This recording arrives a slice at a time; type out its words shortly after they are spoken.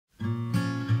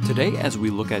Today, as we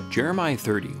look at Jeremiah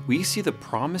 30, we see the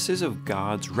promises of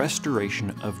God's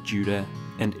restoration of Judah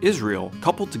and Israel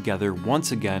coupled together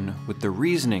once again with the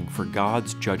reasoning for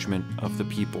God's judgment of the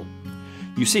people.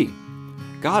 You see,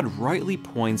 God rightly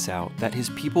points out that his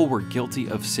people were guilty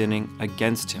of sinning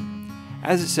against him.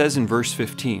 As it says in verse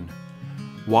 15,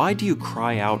 "Why do you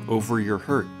cry out over your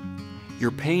hurt?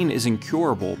 Your pain is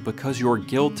incurable because your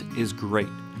guilt is great,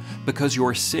 because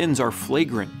your sins are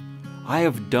flagrant. I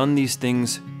have done these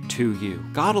things to you."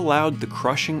 God allowed the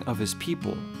crushing of his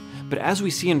people, but as we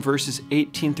see in verses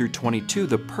 18 through 22,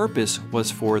 the purpose was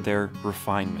for their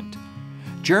refinement.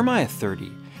 Jeremiah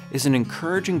 30 is an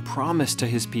encouraging promise to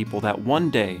his people that one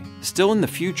day, still in the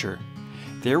future,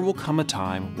 there will come a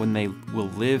time when they will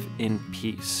live in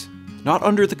peace, not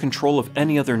under the control of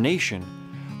any other nation,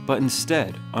 but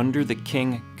instead under the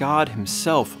king God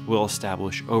himself will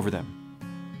establish over them.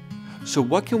 So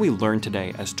what can we learn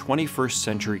today as 21st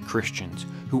century Christians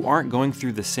who aren't going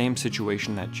through the same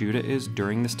situation that Judah is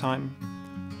during this time?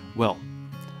 Well,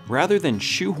 rather than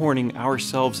shoehorning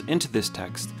ourselves into this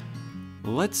text,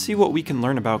 let's see what we can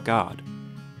learn about God.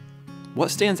 What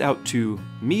stands out to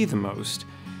me the most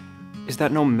is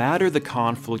that no matter the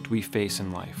conflict we face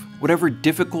in life, whatever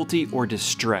difficulty or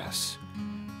distress,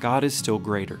 God is still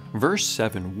greater. Verse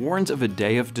 7 warns of a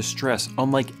day of distress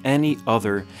unlike any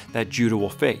other that Judah will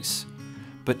face.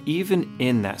 But even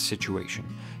in that situation,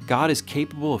 God is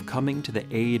capable of coming to the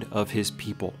aid of his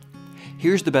people.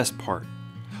 Here's the best part.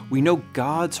 We know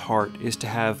God's heart is to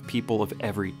have people of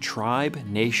every tribe,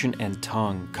 nation, and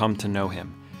tongue come to know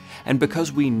him. And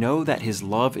because we know that his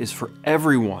love is for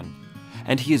everyone,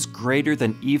 and he is greater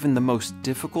than even the most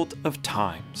difficult of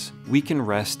times, we can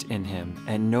rest in him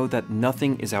and know that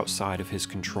nothing is outside of his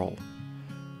control.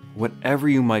 Whatever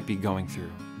you might be going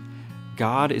through,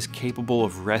 God is capable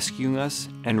of rescuing us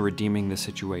and redeeming the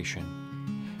situation.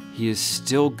 He is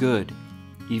still good,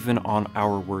 even on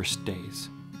our worst days.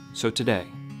 So today,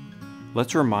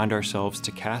 let's remind ourselves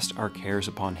to cast our cares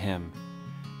upon him,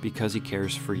 because he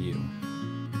cares for you.